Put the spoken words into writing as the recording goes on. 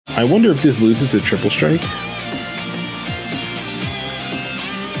I wonder if this loses to triple strike.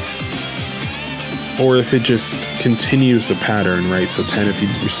 Or if it just continues the pattern, right? So 10 if you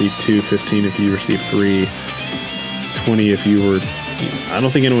receive 2, 15 if you receive 3, 20 if you were... I don't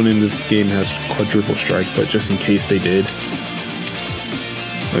think anyone in this game has quadruple strike, but just in case they did.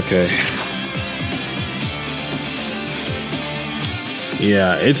 Okay.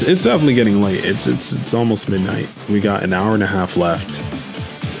 Yeah, it's definitely getting late. It's almost midnight. We got an hour and a half left.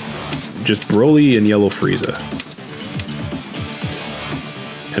 Just Broly and Yellow Frieza.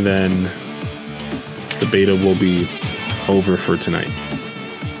 And then the beta will be over for tonight.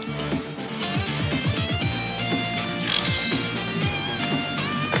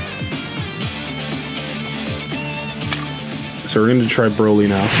 So we're going to try Broly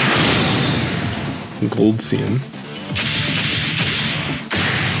now. Gold Cien.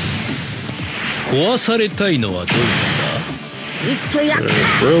 There's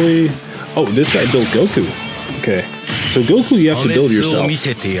Broly. Oh, this guy built Goku. Okay. So Goku you have to build yourself.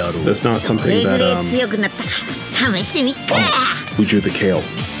 That's not something that oh, we drew the Kale.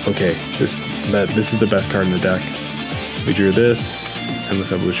 Okay. This is the best card in the deck. We drew this.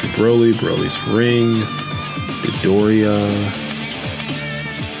 Endless Evolution Broly, Broly's Ring, Midoriya.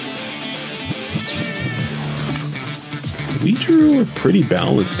 We drew a pretty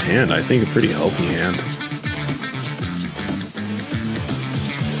balanced hand. I think a pretty healthy hand.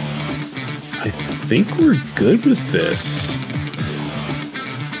 I think we're good with this.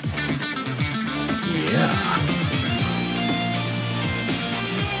 Yeah.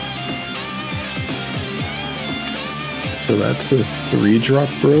 So that's a 3-drop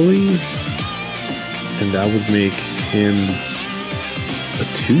Broly. And that would make him a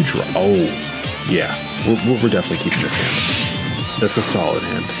 2-drop. Oh, yeah. We're definitely keeping this hand. That's a solid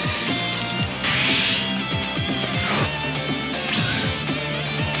hand.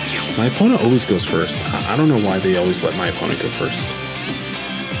 My opponent always goes first. I don't know why they always let my opponent go first.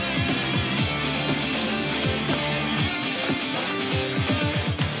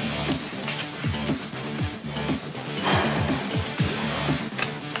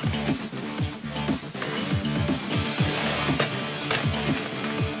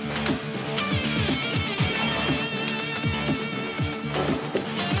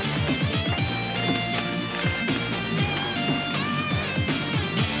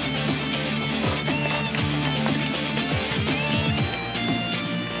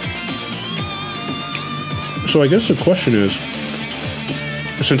 So I guess the question is,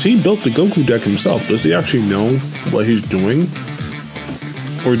 since he built the Goku deck himself, does he actually know what he's doing?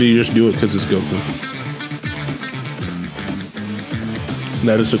 Or do you just do it because it's Goku?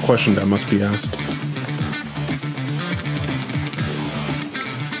 That is a question that must be asked.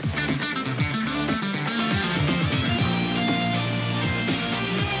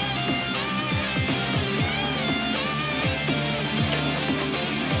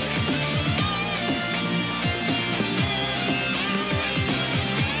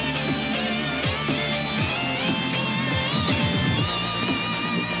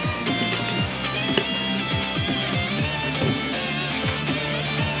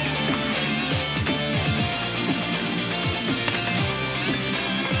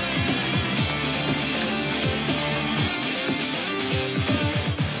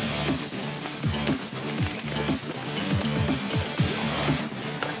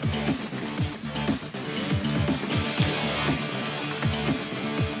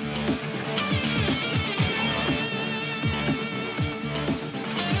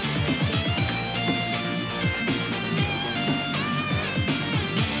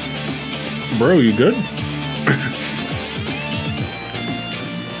 Bro, you good?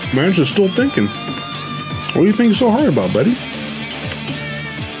 Man's just still thinking. What do you think so hard about, buddy?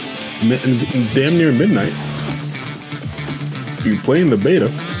 Damn near midnight. You playing the beta.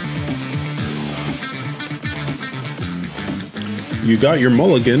 You got your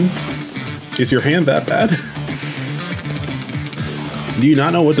mulligan. Is your hand that bad? Do you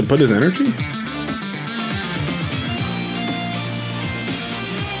not know what to put as energy?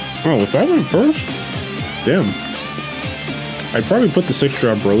 Oh, if I went first? Damn. I'd probably put the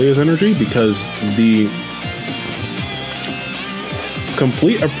 6-drop Broly as energy because the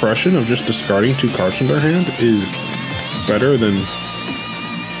complete oppression of just discarding 2 cards from their hand is better than...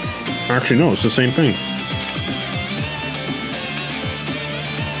 Actually, no, it's the same thing.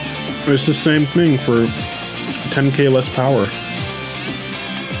 It's the same thing for 10k less power.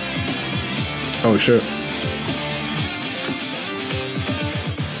 Oh, shit.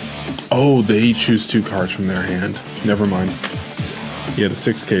 Oh, they choose 2 cards from their hand. Never mind. Yeah, the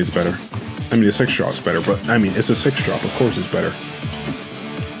 6k is better. I mean, the 6-drop is better, but I mean, it's a 6-drop. Of course it's better.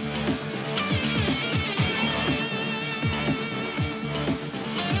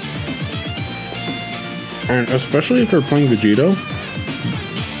 And especially if they're playing Vegito,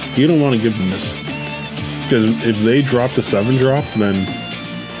 you don't want to give them this. Because if they drop the 7-drop, then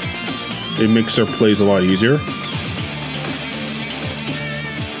it makes their plays a lot easier.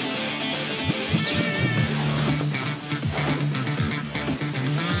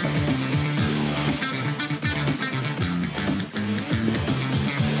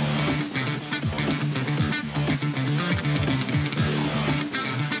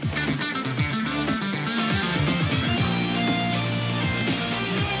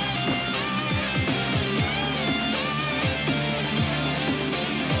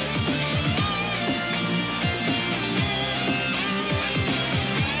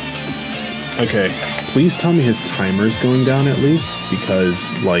 Okay, please tell me his timer's going down at least,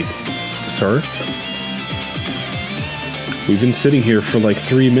 because, like, sir, we've been sitting here for like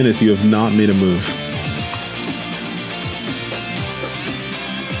 3 minutes, you have not made a move.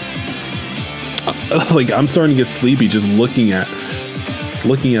 Like, I'm starting to get sleepy just looking at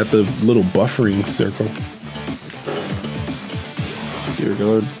the little buffering circle. Dear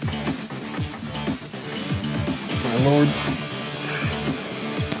God. My Lord.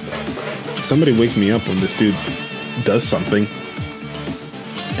 Somebody wake me up when this dude does something.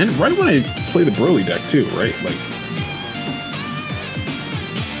 And right when I play the Broly deck too, right? Like,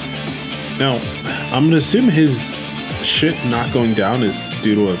 now, I'm gonna assume his shit not going down is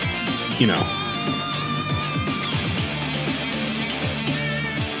due to a, you know,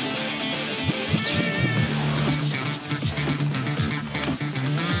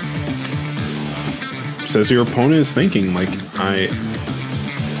 says your opponent is thinking, like,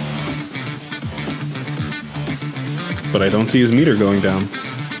 but I don't see his meter going down.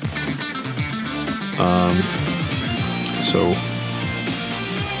 So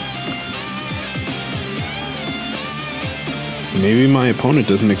maybe my opponent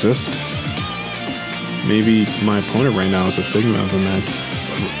doesn't exist. Maybe my opponent right now is a figment of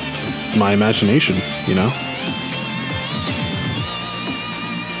my imagination, you know?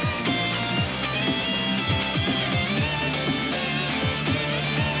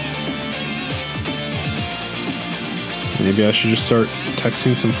 Maybe I should just start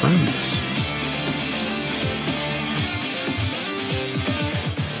texting some friends.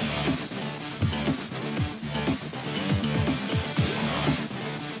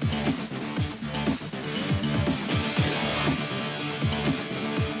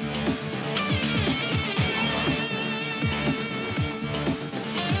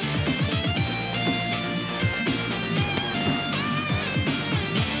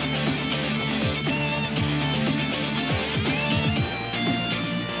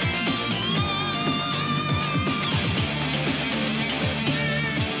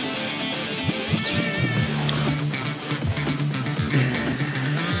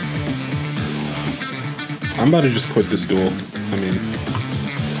 I'm about to just quit this duel. I mean,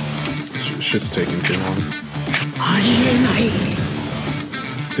 shit's taking too long.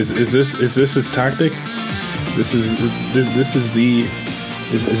 Is this his tactic? Is this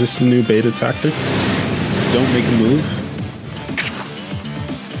the new beta tactic? Don't make a move,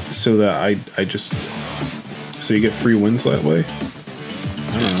 so that I just so you get free wins that way.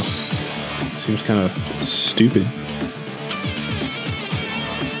 I don't know. Seems kind of stupid.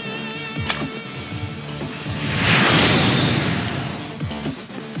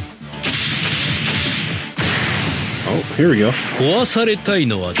 Here we go. Oh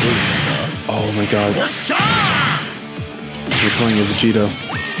my god. We're playing a Vegito.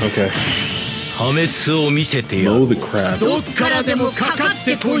 Okay. Mow the crab.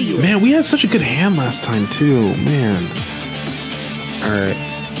 Man, we had such a good hand last time too. Man. Alright.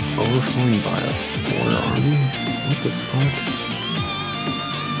 Overflowing bio. Warrior army? What the fuck?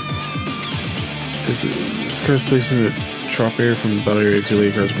 This card's placed in a drop area from the battle area. If you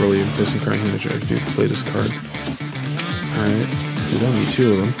lay cards Broly and placing card in the dragon, you play this card. Alright, we don't need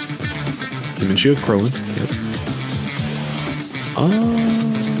 2 of them. Dimension Krillin, yep.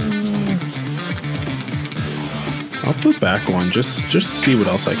 I'll put back one just to see what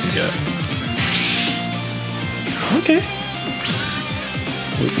else I can get. Okay.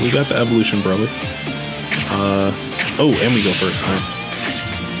 We got the evolution, Broly. Oh, and we go first, nice.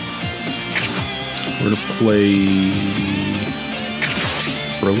 We're gonna play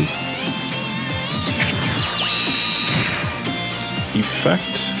Broly.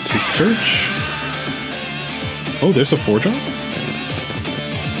 Effect to search. Oh, there's a 4-drop?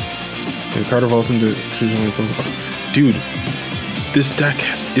 And the card evolves into dude, this deck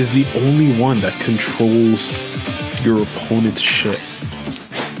is the only one that controls your opponent's shit.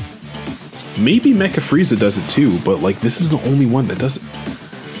 Maybe Mecha Frieza does it too, but like this is the only one that does it.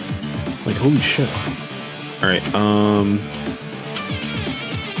 Like, holy shit. All right.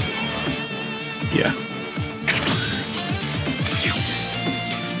 Yeah.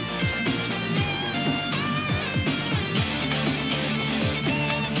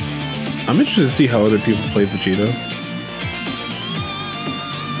 I'm interested to see how other people play Vegeta.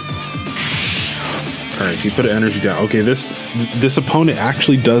 All right, he put an energy down. Okay, this opponent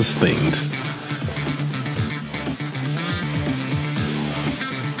actually does things.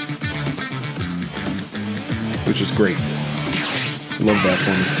 Which is great. Love that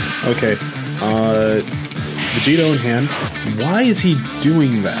for me. Okay, Vegito in hand. Why is he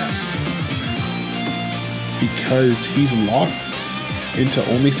doing that? Because he's locked into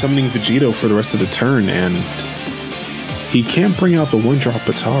only summoning Vegito for the rest of the turn, and he can't bring out the one-drop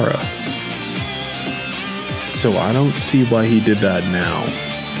Patara. So I don't see why he did that now.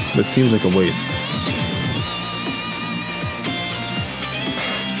 That seems like a waste.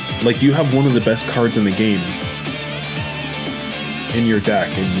 Like, you have one of the best cards in the game in your deck,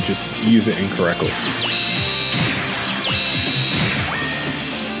 and you just use it incorrectly.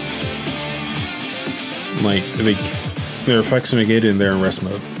 Like, their effects are negated and they're in rest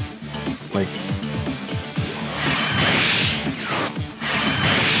mode. Like,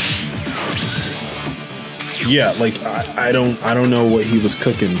 yeah, like I don't know what he was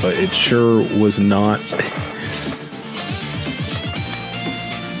cooking, but it sure was not.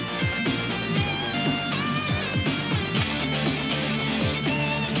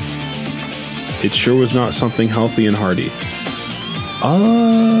 It sure was not something healthy and hearty.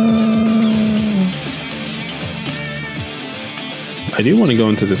 I do want to go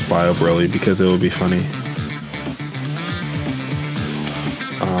into this bio Broly because it would be funny.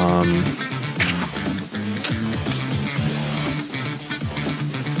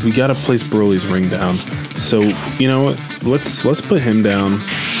 We gotta place Broly's ring down. So you know what? Let's put him down.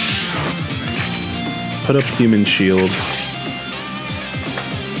 Put up Human Shield.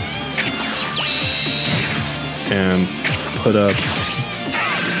 And put up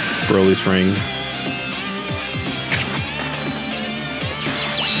Broly's ring.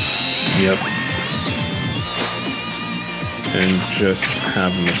 Yep. And just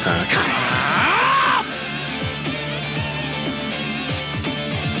have him attack.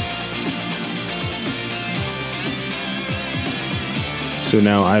 So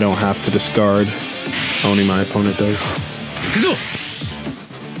now I don't have to discard. Only my opponent does.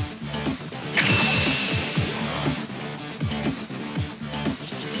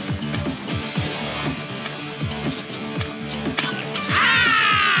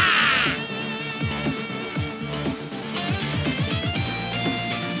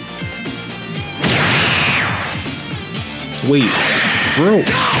 Wait, bro.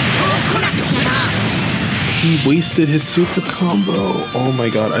 He wasted his super combo. Oh my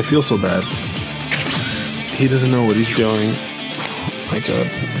god, I feel so bad. He doesn't know what he's doing. Oh my god.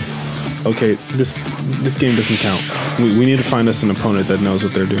 Okay, this game doesn't count. We need to find us an opponent that knows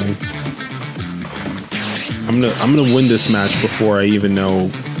what they're doing. I'm gonna win this match before I even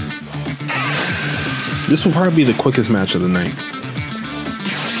know. This will probably be the quickest match of the night.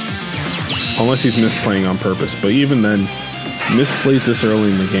 Unless he's misplaying on purpose, but even then, misplays this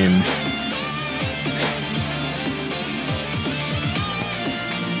early in the game.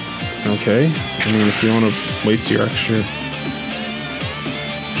 Okay, I mean, if you want to waste your extra,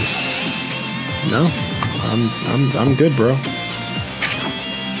 no, I'm good, bro.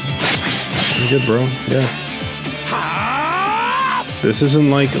 I'm good, bro. Yeah. This isn't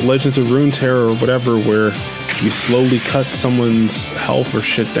like Legends of Runeterra or whatever, where you slowly cut someone's health or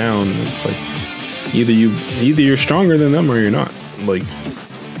shit down. It's like either you're stronger than them or you're not. Like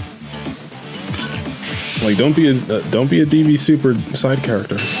don't be a DB Super side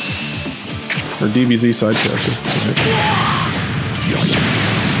character or DBZ side character.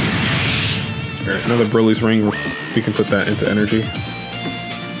 All right, another Broly's ring. We can put that into energy.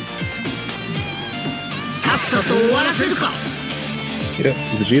 Yep,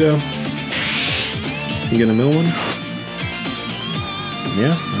 Vegito. You get a middle one?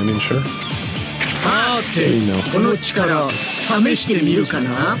 Yeah, I mean, sure. You know.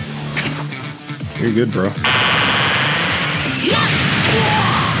 You're good, bro.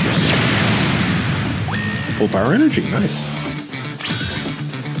 Full power energy, nice.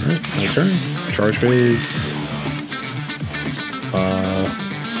 Alright, my turn. Charge phase.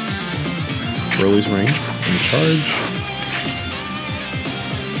 Broly's ring. And charge.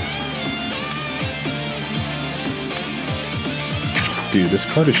 Dude, this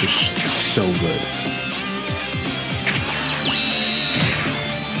card is just so good.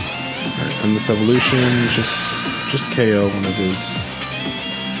 Alright, and this evolution, just KO one of his.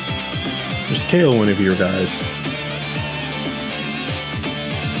 Just KO one of your guys.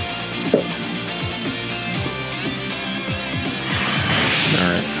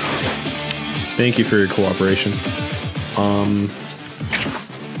 Alright. Thank you for your cooperation.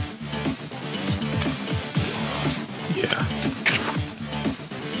 Yeah.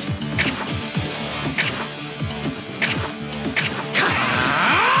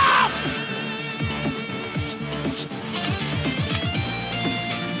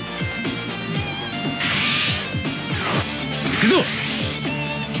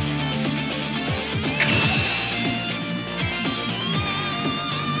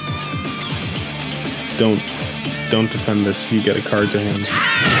 Don't defend this. You get a card to hand.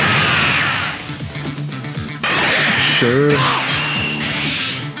 Sure.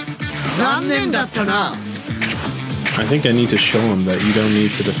 I think I need to show him that you don't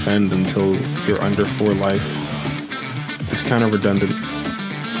need to defend until you're under 4 life. It's kind of redundant.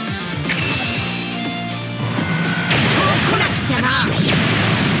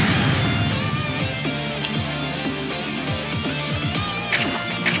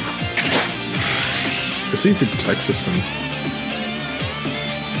 See the tech system.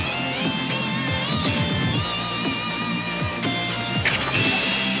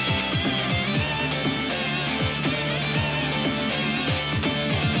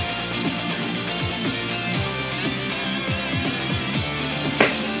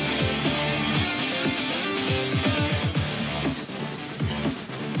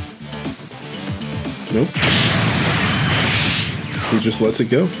 Nope. He just lets it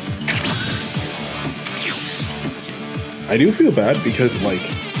go. I do feel bad because, like,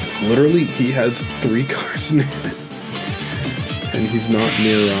 literally he has 3 cards in it. And he's not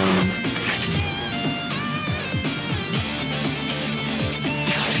near,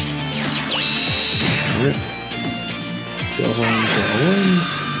 Alright. Go home, draw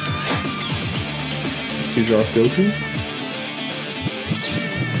 1. 2 drop Goku.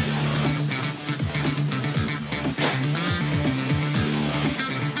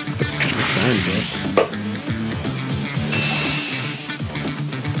 That's fine, bro.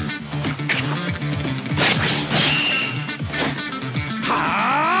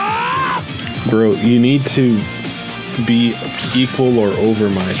 Bro, you need to be equal or over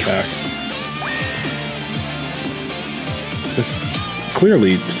my attack. This,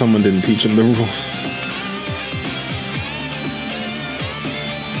 clearly, someone didn't teach him the rules.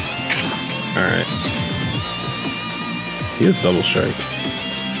 Alright. He has double strike.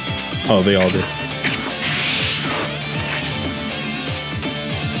 Oh, they all do.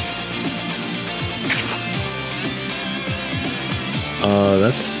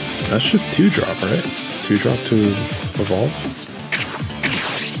 That's just 2 drop, right? 2 drop to evolve.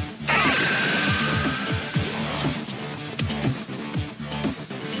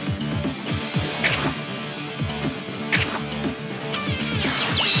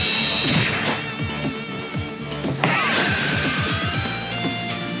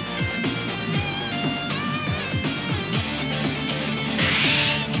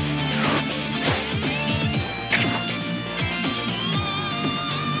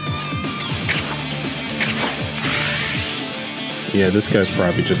 Yeah, this guy's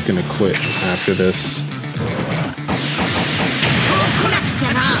probably just gonna quit after this.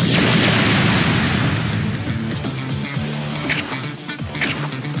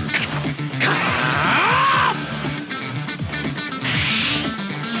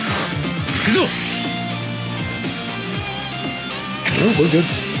 Oh, we're good.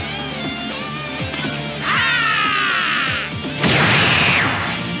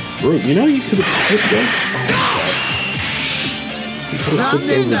 Bro, you know you could have flipped up. You could have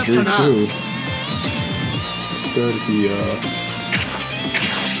flipped over Drew too. Instead he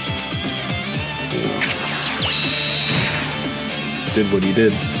did what he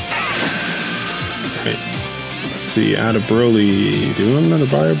did. Right. Let's see, add a Broly. Do we want another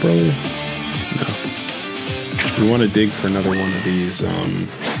bio Broly? No. We want to dig for another one of these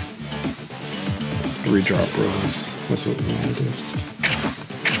 3-drop Brolys. That's what we want to do.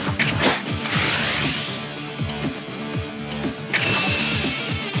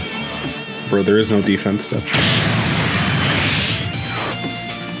 Bro, there is no defense step.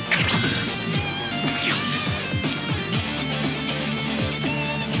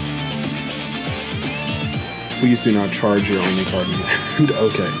 Please do not charge your only card in hand.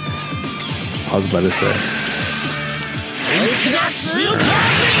 Okay. I was about to say.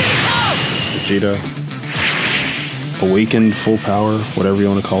 Vegeta. Awakened, full power, whatever you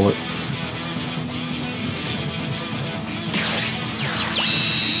want to call it.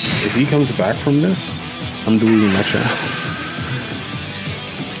 If he comes back from this, I'm deleting my channel.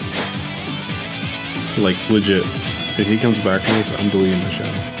 Like, legit. If he comes back from this, I'm deleting the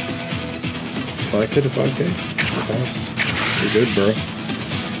channel. 5K to 5K? Pass. You're good, bro.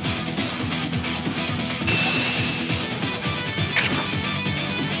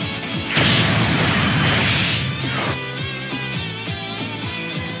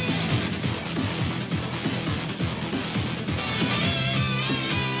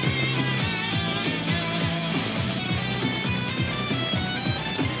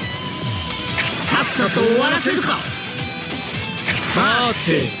さっさと終わらせるか。さ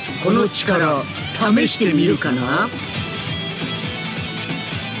て、この力試してみるかな。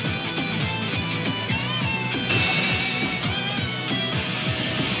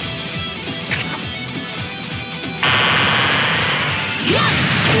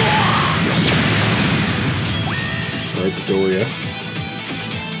Right the door, yeah.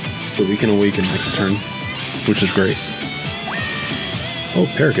 So we can awaken next turn, which is great. Oh,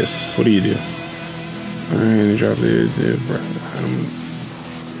 Paragus, what do you do? Alright, drop the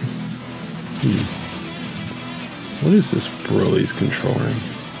What is this Broly's controlling?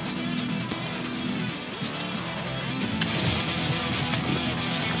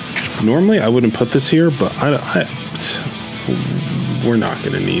 Normally I wouldn't put this here, but we're not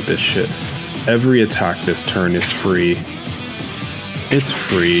gonna need this shit. Every attack this turn is free. It's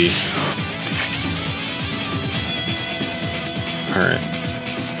free. Alright.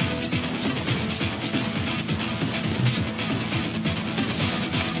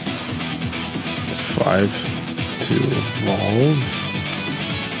 It's 5 to evolve.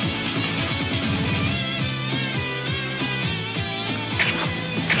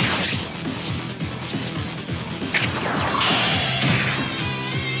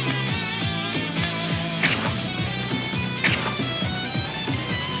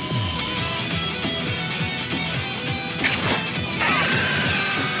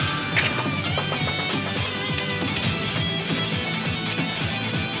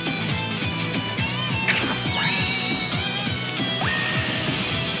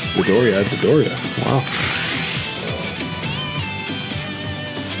 Dodoria. Wow.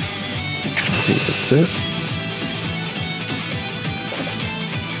 I think that's it.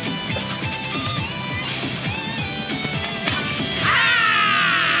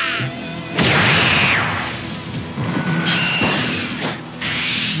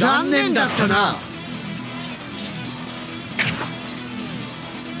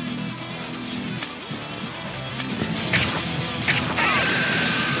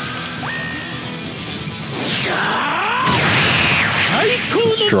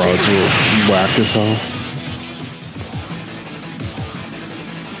 Straws will whack as hell.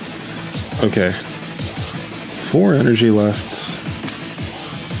 Okay. 4 energy left.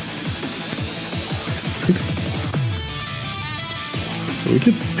 So we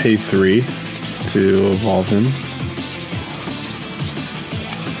could pay 3 to evolve him.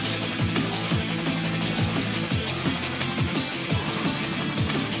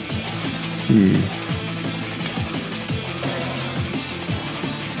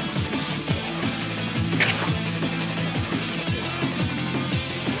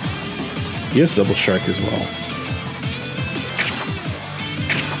 He has double strike as well.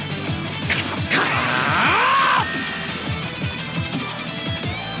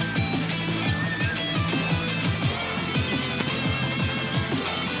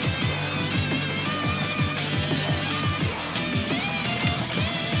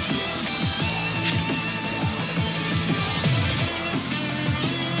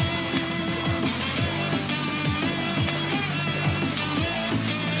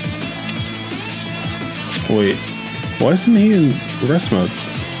 Wait, why isn't he in rest mode?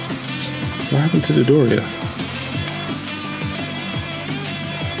 What happened to Dodoria?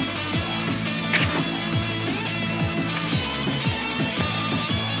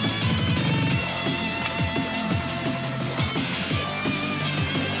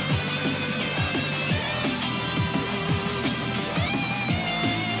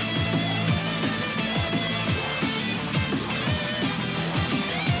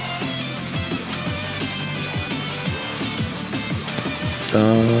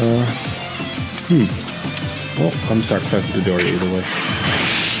 Well, I'm sacrificing Dodoria either way.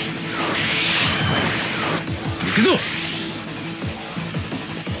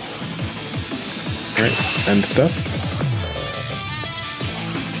 Alright, end step.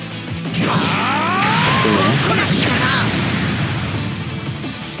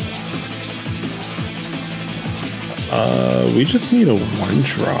 We just need a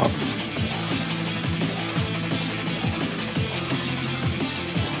 1-drop.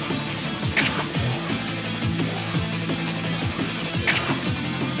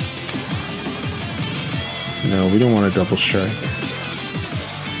 No, we don't want a double strike.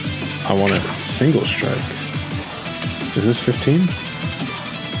 I want a single strike. Is this 15?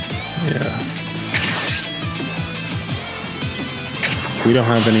 Yeah. We don't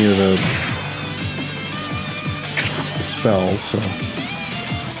have any of the spells, so...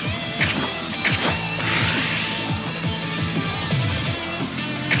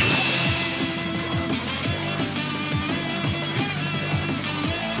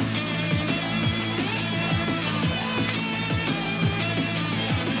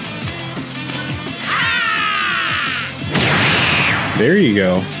 There you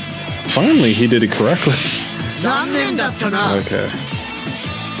go. Finally, he did it correctly. Okay.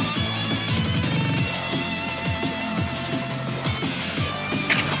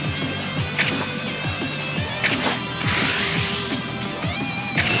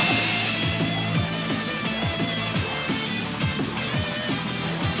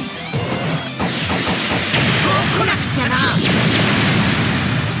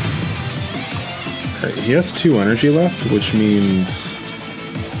 He has 2 energy left, which means,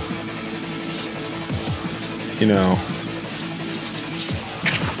 you know,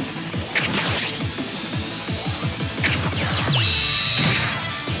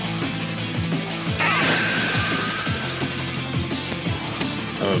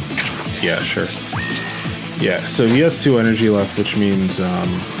 yeah, sure. Yeah, so he has 2 energy left, which means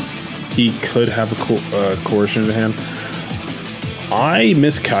he could have a coercion in hand. I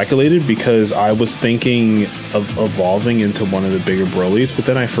miscalculated because I was thinking of evolving into one of the bigger Broly's, but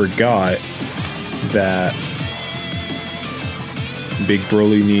then I forgot that Big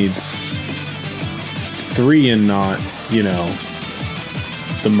Broly needs 3 and not, you know,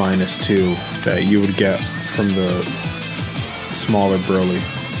 the -2 that you would get from the smaller Broly.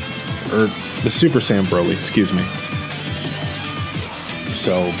 Or the Super Saiyan Broly, excuse me.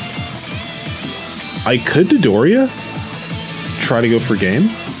 So I could Dodoria try to go for game,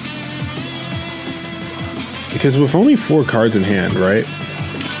 because with only 4 cards in hand, right,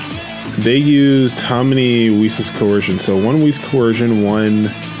 they used how many Whis' coercion? So 1 Whis coercion,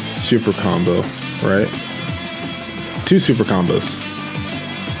 1 super combo, right? 2 super combos.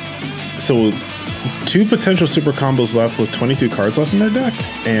 So 2 potential super combos left with 22 cards left in their deck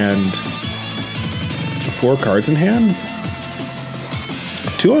and 4 cards in hand.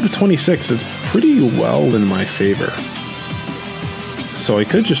 2 out of 26, it's pretty well in my favor. So I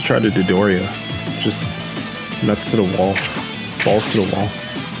could just try to Dodoria. Just nuts to the wall. Balls to the wall.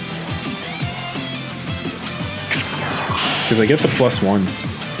 Because I get the +1.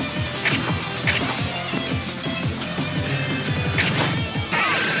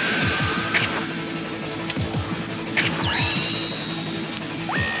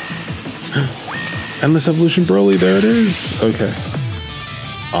 Endless Evolution Broly, there it is. Okay.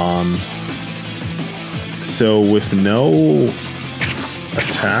 So with no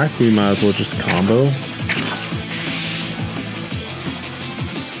attack, we might as well just combo.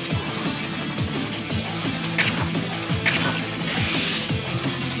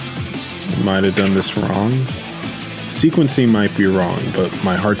 Might have done this wrong. Sequencing might be wrong, but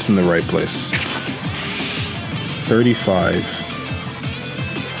my heart's in the right place. 35.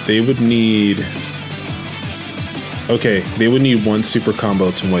 They would need... Okay, they would need 1 super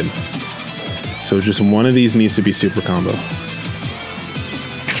combo to win. So just one of these needs to be super combo.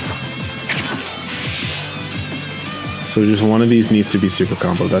 So just one of these needs to be super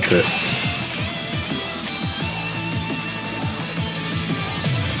combo. That's it.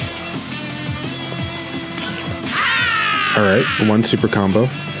 All right, 1 super combo.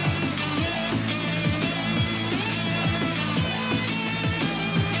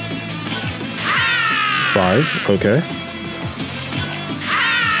 Five. Okay.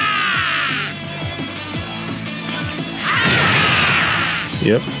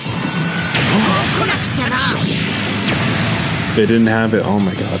 Yep. They didn't have it. Oh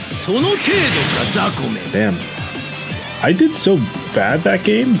my god. Damn. I did so bad that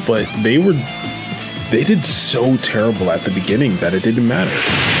game, but they did so terrible at the beginning that it didn't matter.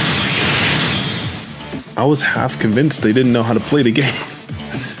 I was half convinced they didn't know how to play the game.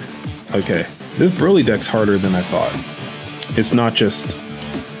 Okay. This Broly deck's harder than I thought. It's not just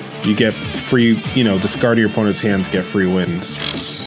you get free, you know, discard your opponent's hands, get free wins.